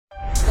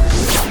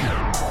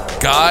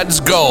God's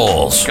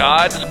goals.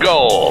 God's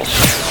goals.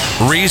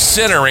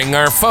 Recentering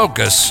our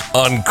focus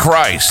on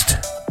Christ.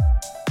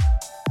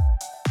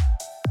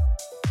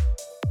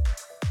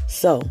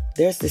 So,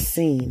 there's this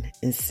scene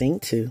in Sing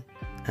 2.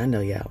 I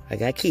know y'all, I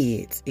got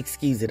kids.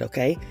 Excuse it,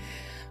 okay?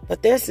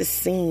 But there's this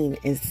scene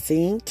in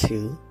Sing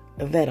 2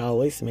 that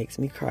always makes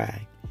me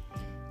cry.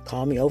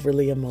 Call me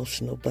overly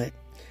emotional, but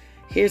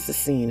here's the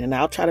scene. And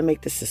I'll try to make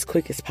this as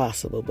quick as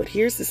possible. But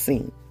here's the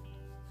scene.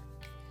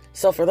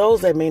 So, for those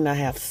that may not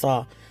have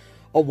saw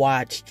or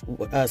watched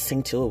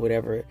Sing 2 or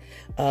whatever,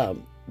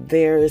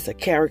 there is a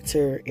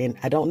character, and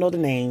I don't know the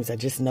names, I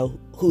just know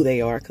who they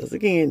are, because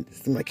again,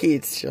 it's my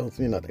kids' shows,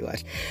 they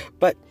watch.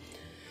 But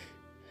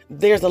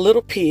there's a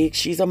little pig,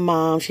 she's a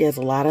mom, she has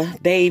a lot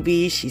of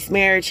babies, she's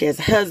married, she has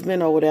a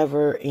husband or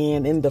whatever,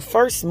 and in the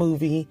first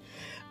movie,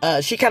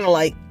 she kind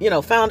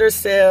of found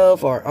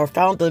herself or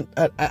found an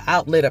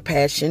outlet, a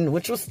passion,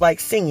 which was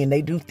like singing.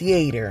 They do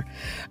theater.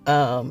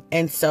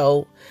 And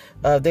so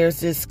there's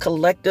this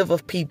collective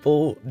of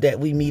people that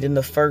we meet in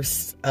the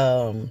first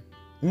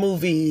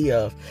movie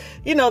of,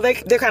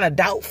 they're kind of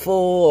doubtful,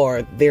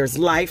 or there's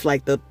life,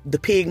 like the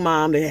pig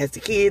mom that has the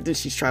kids and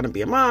she's trying to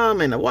be a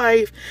mom and a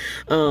wife,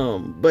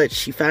 but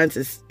she finds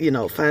this,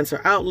 finds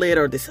her outlet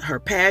or her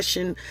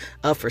passion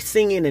for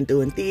singing and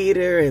doing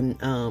theater.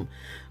 And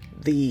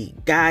the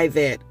guy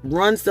that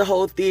runs the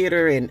whole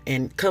theater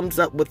and comes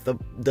up with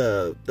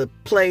the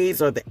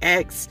plays or the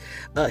acts,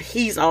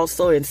 he's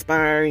also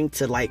inspiring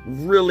to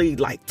really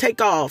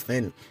take off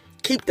and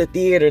keep the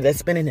theater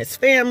that's been in his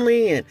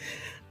family. And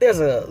there's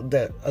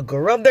a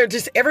girl there,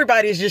 just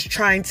everybody's just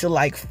trying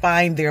to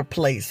find their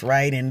place,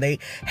 right? And they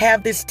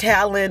have this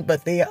talent,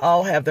 but they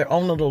all have their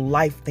own little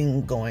life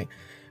things going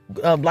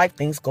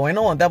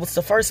on. That was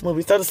the first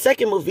movie. So the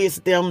second movie is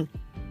them.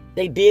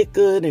 They did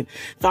good and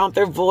found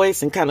their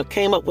voice and kind of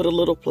came up with a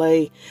little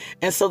play.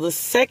 And so the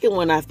second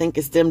one, I think,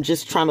 is them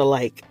just trying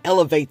to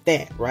elevate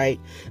that, right?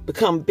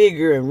 Become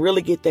bigger and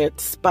really get that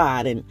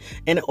spot. And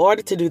in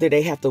order to do that,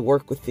 they have to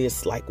work with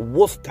this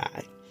wolf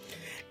guy.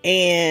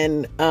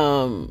 And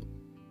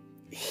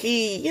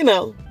he,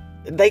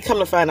 they come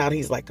to find out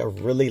he's a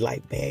really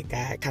bad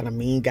guy, kind of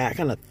mean guy,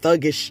 kind of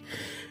thuggish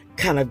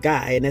kind of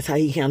guy, and that's how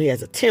he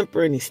has a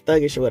temper and he's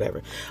thuggish or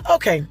whatever.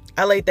 Okay,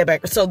 I laid that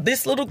back. So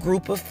this little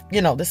group of,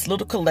 this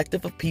little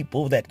collective of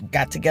people that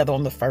got together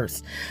on the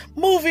first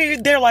movie,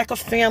 they're like a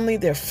family,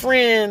 they're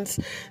friends,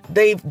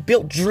 they've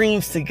built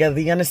dreams together.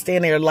 You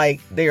understand?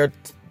 They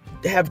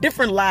have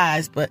different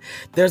lives, but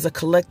there's a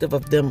collective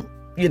of them,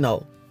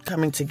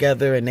 coming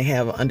together, and they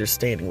have an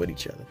understanding with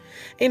each other.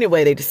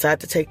 Anyway, they decide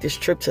to take this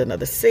trip to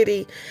another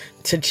city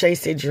to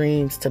chase their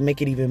dreams, to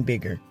make it even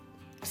bigger.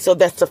 So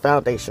that's the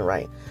foundation,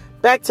 right?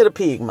 Back to the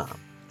pig mom.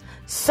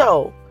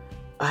 So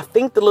I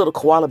think the little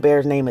koala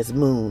bear's name is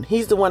Moon.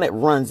 He's the one that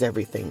runs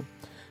everything.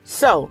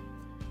 So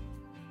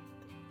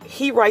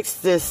he writes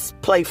this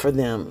play for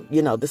them.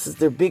 This is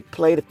their big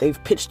play that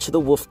they've pitched to the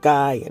wolf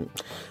guy, and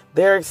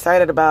they're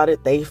excited about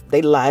it.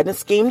 They lied and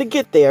schemed to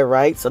get there,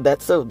 right? So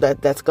that's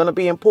going to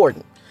be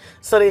important.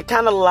 So they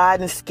kind of lied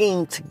and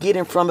schemed to get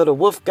in front of the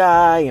wolf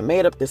guy and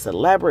made up this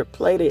elaborate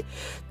play that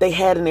they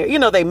had in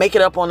there. They make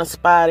it up on the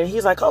spot, and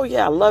he's like, oh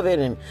yeah, I love it.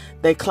 And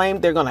they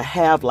claim they're going to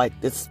have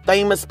this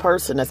famous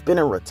person that's been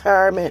in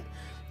retirement,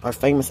 or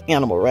famous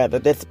animal rather,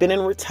 that's been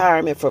in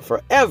retirement for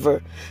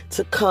forever,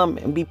 to come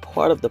and be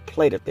part of the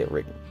play that they're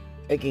written.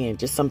 Again,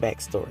 just some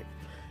backstory.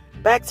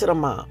 Back to the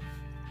mom.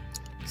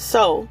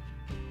 So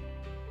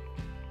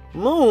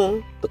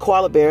Moon, the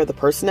koala bear, the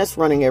person that's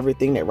running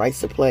everything, that writes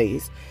the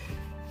plays,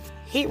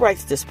 he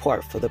writes this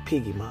part for the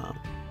piggy mom.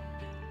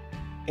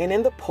 And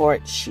in the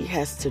part, she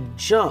has to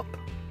jump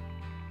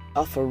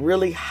off a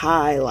really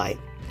high,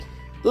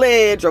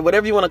 ledge or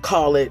whatever you want to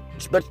call it.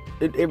 But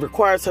it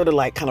requires her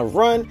to kind of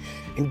run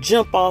and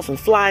jump off and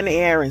fly in the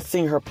air and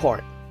sing her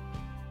part.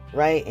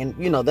 Right? And,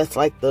 that's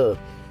the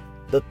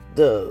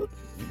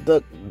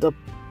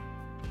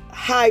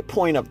high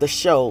point of the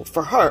show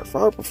for her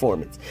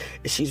performance.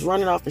 She's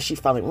running off, and she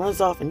finally runs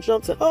off and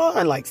jumps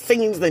and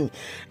sings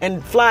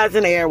and flies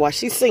in the air while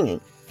she's singing.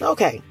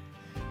 Okay.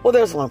 Well,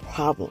 there's one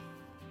problem.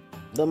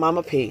 The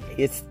mama pig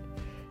is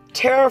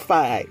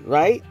terrified,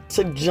 right,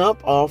 to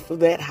jump off of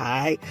that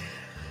high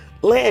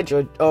ledge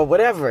or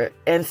whatever.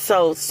 And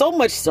so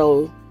much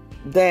so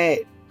that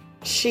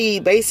she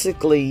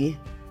basically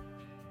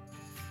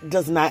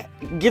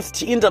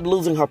she ends up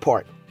losing her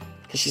part.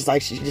 She's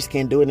she just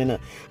can't do it. And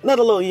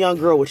another little young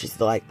girl, which is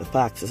the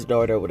fox's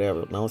daughter or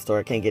whatever. Long story,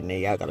 I can't get in there.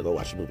 Y'all gotta go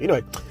watch the movie.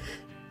 Anyway,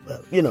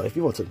 if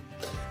you want to.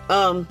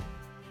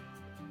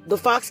 The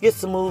fox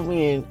gets the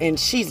movie, and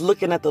she's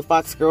looking at the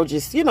fox girl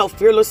just,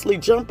 fearlessly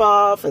jump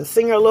off and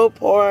sing her little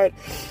part.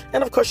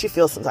 And of course, she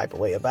feels some type of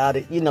way about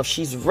it.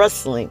 She's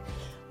wrestling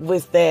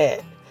with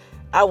that.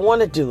 I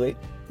want to do it,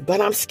 but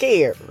I'm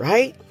scared,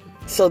 right?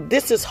 So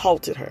this has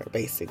halted her,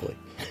 basically.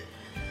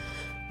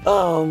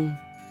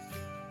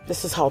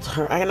 This has halted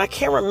her. And I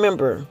can't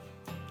remember,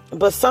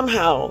 but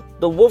somehow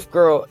the wolf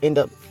girl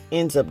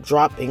ends up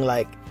dropping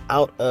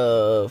out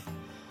of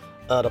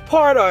the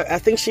part, or I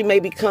think she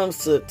maybe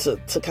comes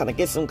to kind of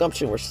get some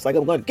gumption where she's like,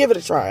 I'm going to give it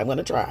a try. I'm going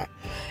to try.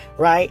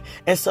 Right?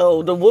 And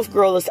so the wolf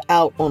girl is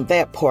out on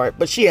that part,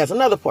 but she has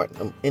another part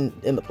in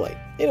the play.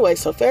 Anyway,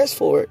 so fast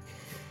forward,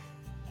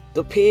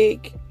 the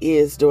pig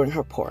is doing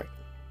her part,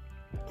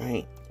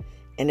 right?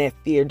 And that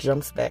fear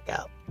jumps back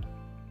out,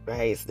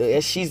 right? So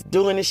as she's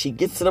doing it, she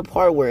gets to the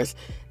part where it's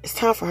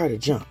time for her to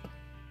jump.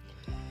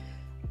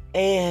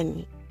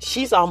 And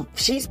she's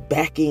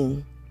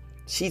backing.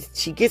 She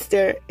gets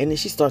there, and then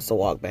she starts to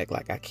walk back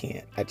like, I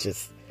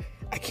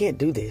can't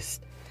do this.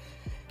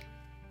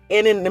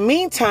 And in the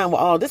meantime,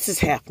 while all this is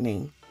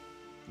happening,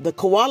 the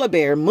koala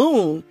bear,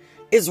 Moon,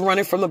 is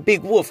running from the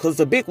big wolf because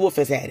the big wolf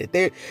has had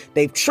it.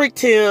 They've tricked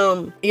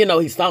him.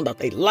 He's found out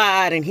they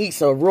lied, and he's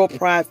a real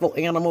prideful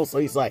animal. So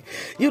he's like,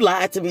 you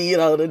lied to me,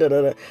 I'm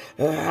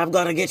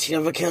going to get you,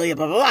 I'm going to kill you,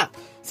 blah, blah, blah.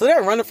 So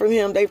they're running from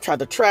him. They've tried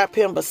to trap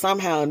him, but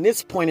somehow in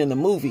this point in the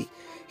movie,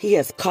 he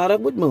has caught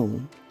up with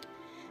Moon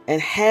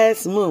and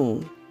has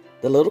Moon,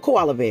 the little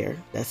koala bear,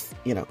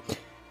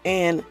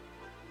 and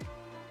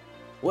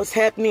what's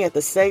happening at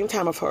the same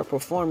time of her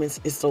performance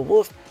is the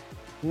wolf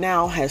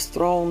now has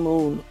thrown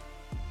Moon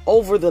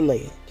over the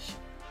ledge.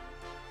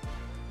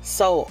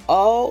 So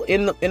all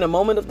in the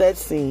moment of that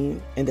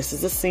scene, and this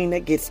is a scene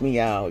that gets me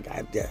out,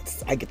 I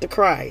get to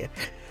crying.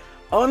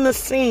 On the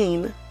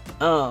scene,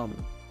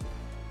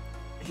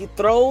 he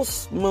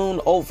throws Moon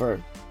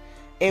over,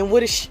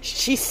 and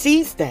she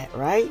sees that,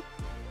 right?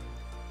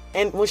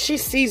 And when she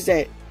sees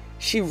that,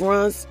 she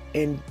runs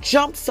and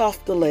jumps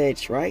off the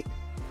ledge, right?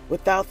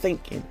 Without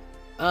thinking.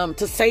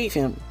 To save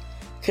him,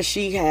 because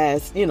she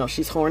has,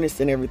 she's harnessed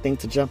and everything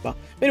to jump off.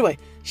 But anyway,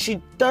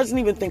 she doesn't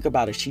even think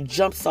about it. She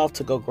jumps off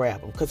to go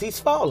grab him because he's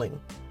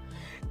falling,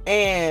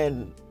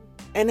 and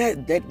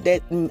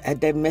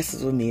that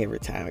messes with me every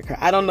time I cry.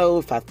 I don't know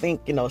if I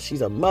think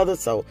she's a mother,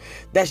 so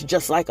that's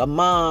just like a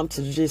mom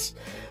to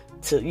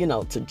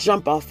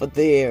jump off of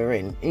there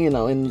and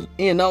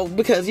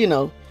because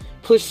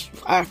push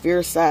our fear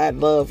aside,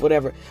 love,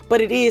 whatever. But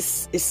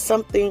it's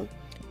something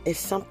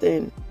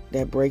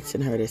that breaks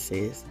in her that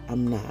says,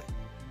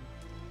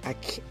 I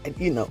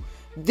can't,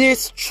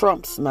 this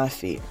trumps my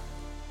fear.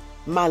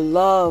 My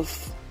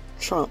love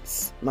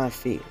trumps my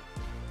fear.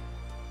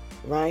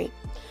 Right?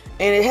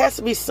 And it has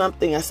to be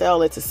something, I say all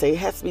that to say, it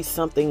has to be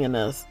something in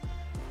us.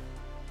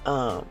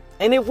 And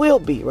it will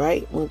be,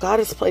 right? When God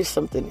has placed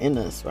something in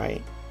us,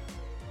 right?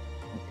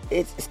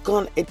 It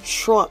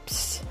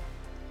trumps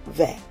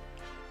that.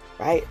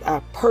 Right?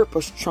 Our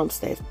purpose trumps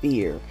that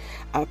fear.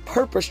 Our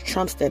purpose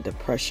trumps that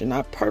depression.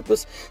 Our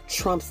purpose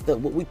trumps what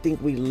we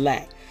think we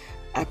lack.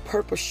 Our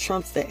purpose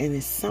trumps that. And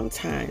then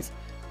sometimes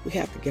we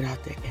have to get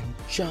out there and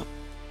jump.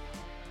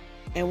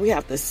 And we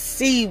have to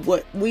see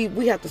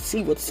we have to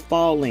see what's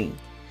falling.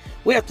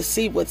 We have to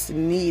see what's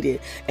needed.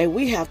 And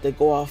we have to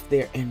go off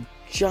there and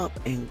jump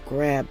and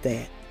grab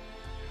that.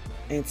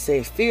 And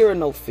say, fear or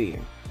no fear.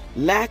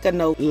 Lack or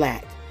no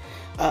lack.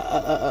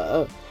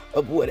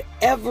 Of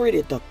whatever it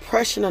is,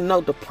 depression or no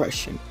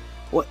depression,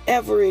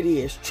 whatever it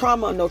is,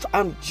 trauma or no,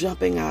 I'm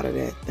jumping out of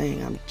that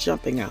thing. I'm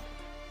jumping out.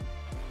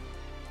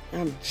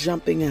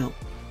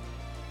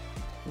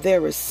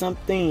 There is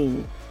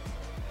something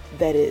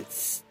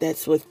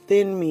that's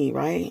within me,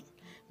 right?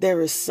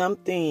 There is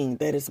something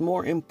that is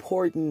more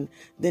important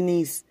than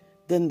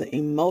the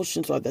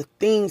emotions or the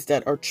things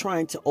that are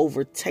trying to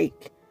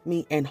overtake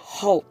me and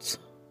halt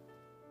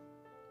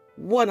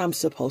what I'm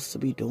supposed to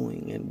be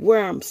doing and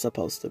where I'm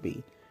supposed to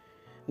be.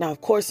 Now,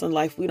 of course, in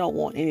life, we don't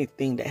want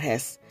anything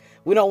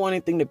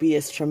to be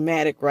as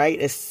traumatic, right?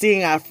 As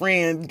seeing our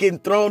friend getting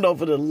thrown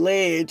over the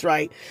ledge,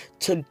 right?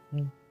 To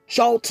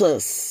jolt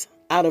us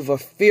out of a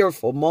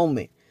fearful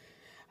moment.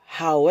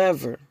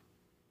 However,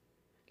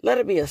 let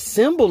it be a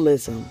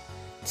symbolism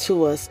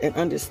to us and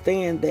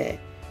understand that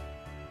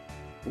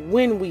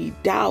when we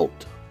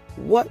doubt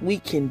what we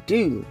can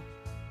do,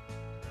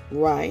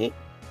 right?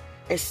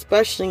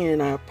 Especially in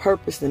our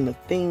purpose and the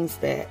things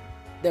that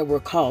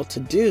we're called to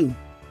do,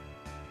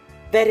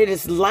 that it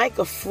is like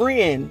a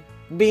friend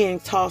being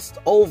tossed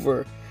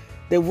over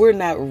that we're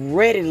not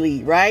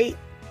readily, right,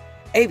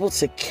 able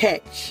to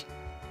catch.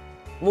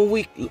 When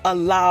we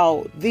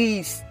allow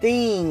these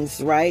things,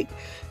 right,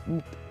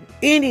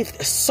 any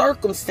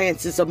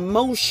circumstances,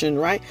 emotion,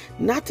 right,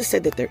 not to say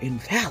that they're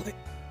invalid,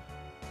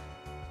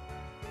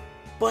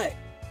 but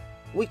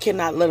we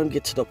cannot let them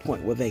get to the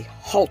point where they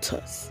halt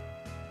us.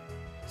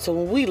 So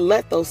when we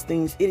let those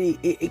things,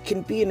 it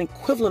can be an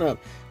equivalent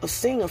of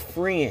seeing a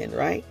friend,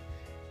 right,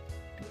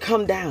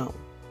 come down,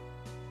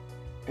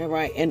 and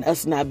right, and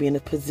us not be in a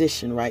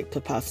position, right, to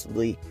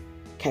possibly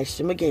catch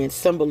them again.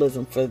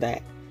 Symbolism for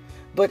that.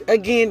 But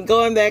again,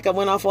 going back, I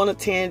went off on a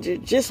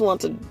tangent. Just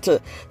wanted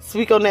to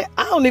speak on that.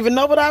 I don't even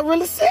know what I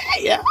really said,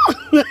 y'all.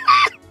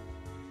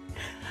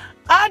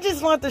 I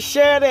just want to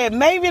share that.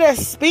 Maybe that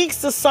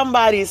speaks to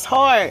somebody's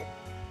heart.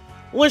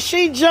 When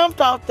she jumped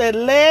off that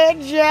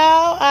ledge,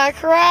 y'all, I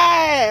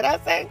cried. I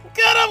said,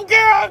 "Get him,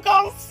 girl.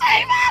 Go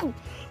save him.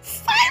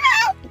 Save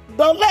him."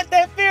 Don't let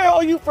that fear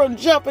hold you from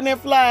jumping and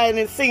flying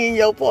and singing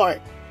your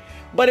part.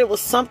 But it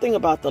was something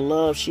about the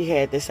love she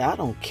had that said, I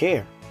don't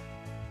care.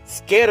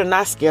 Scared or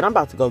not scared, I'm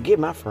about to go get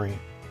my friend.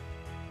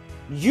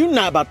 You're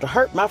not about to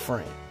hurt my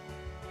friend.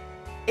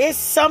 It's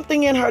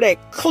something in her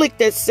that clicked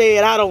that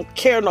said, I don't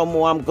care no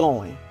more, I'm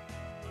going.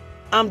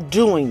 I'm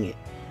doing it.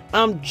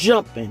 I'm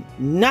jumping.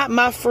 Not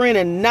my friend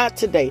and not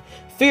today.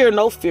 Fear,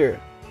 no fear.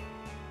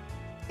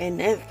 And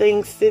that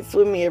thing sits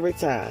with me every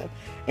time.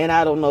 And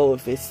I don't know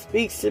if it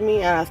speaks to me.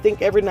 And I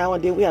think every now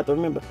and then we have to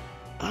remember,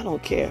 I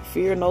don't care.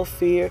 Fear, no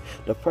fear.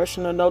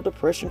 Depression or no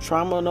depression.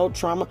 Trauma or no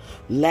trauma.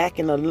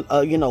 Lacking,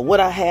 what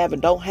I have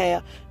and don't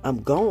have.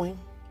 I'm going.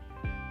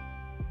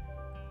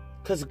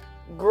 Because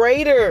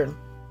greater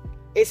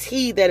is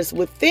he that is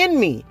within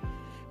me.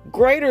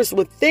 Greater is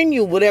within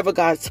you, whatever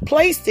God's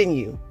placed in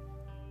you,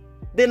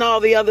 than all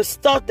the other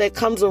stuff that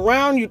comes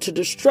around you to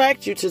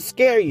distract you, to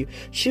scare you.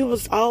 She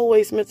was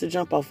always meant to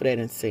jump off of that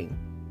and sing.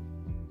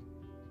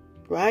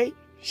 Right?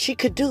 She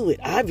could do it,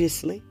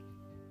 obviously.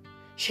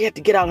 She had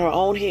to get out of her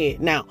own head.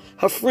 Now,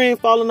 her friend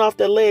falling off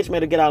that ledge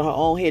made her get out of her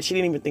own head. She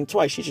didn't even think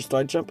twice. She just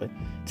started jumping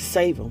to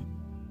save him.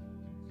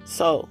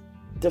 So,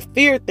 the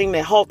fear thing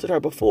that halted her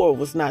before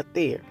was not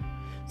there.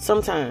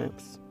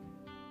 Sometimes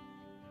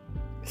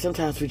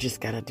we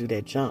just got to do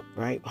that jump,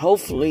 right?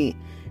 Hopefully,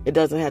 it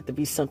doesn't have to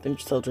be something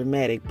so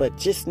dramatic, but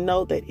just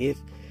know that if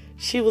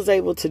she was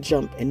able to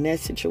jump in that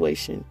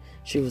situation,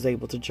 she was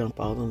able to jump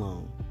all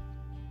alone.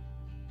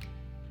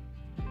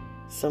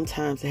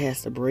 Sometimes it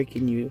has to break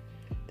in you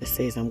that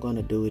says, I'm going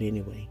to do it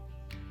anyway.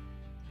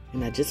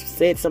 And I just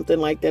said something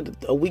like that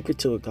a week or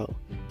two ago.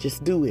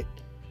 Just do it.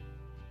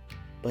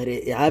 But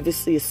it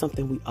obviously is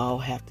something we all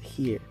have to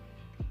hear.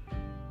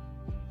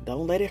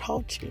 Don't let it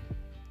halt you.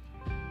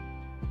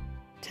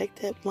 Take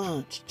that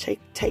plunge. Take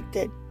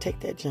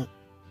that jump.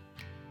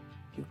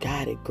 You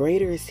got it.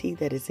 Greater is he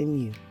that is in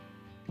you.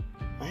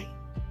 Right?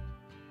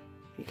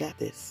 You got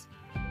this.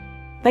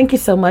 Thank you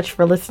so much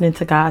for listening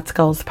to God's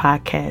Goals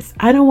podcast.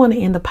 I don't want to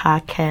end the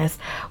podcast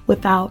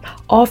without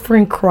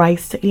offering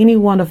Christ to any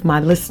one of my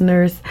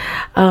listeners.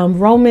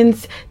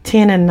 Romans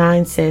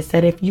 10:9 says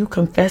that if you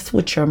confess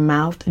with your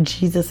mouth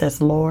Jesus as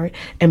Lord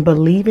and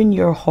believe in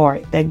your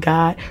heart that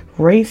God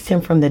raised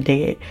him from the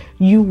dead,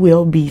 you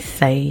will be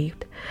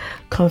saved.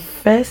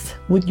 Confess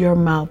with your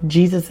mouth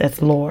Jesus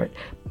as Lord.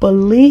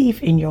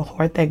 Believe in your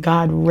heart that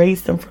God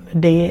raised him from the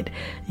dead,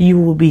 you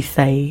will be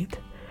saved.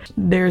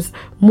 There's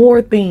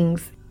more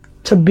things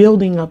to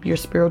building up your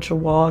spiritual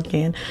walk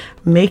and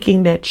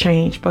making that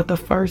change. But the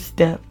first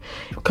step,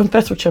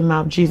 confess with your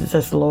mouth Jesus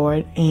as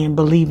Lord and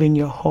believe in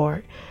your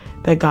heart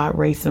that God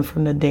raised him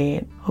from the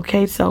dead.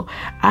 Okay, so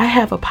I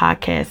have a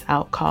podcast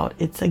out called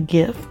It's a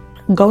Gift.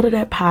 Go to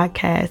that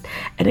podcast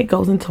and it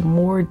goes into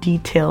more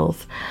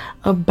details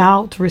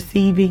about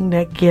receiving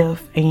that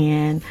gift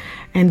and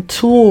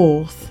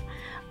tools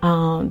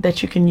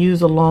that you can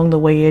use along the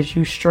way as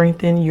you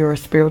strengthen your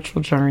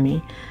spiritual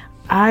journey.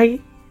 I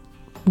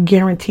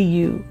guarantee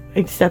you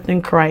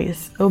accepting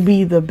Christ will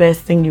be the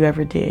best thing you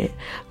ever did.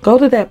 Go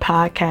to that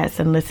podcast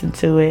and listen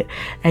to it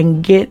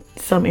and get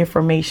some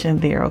information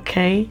there,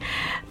 okay?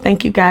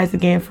 Thank you guys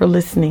again for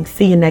listening.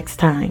 See you next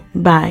time.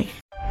 Bye.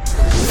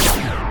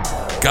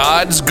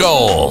 God's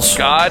goals.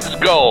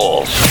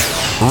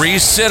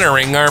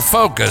 Recentering our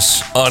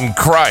focus on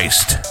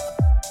Christ.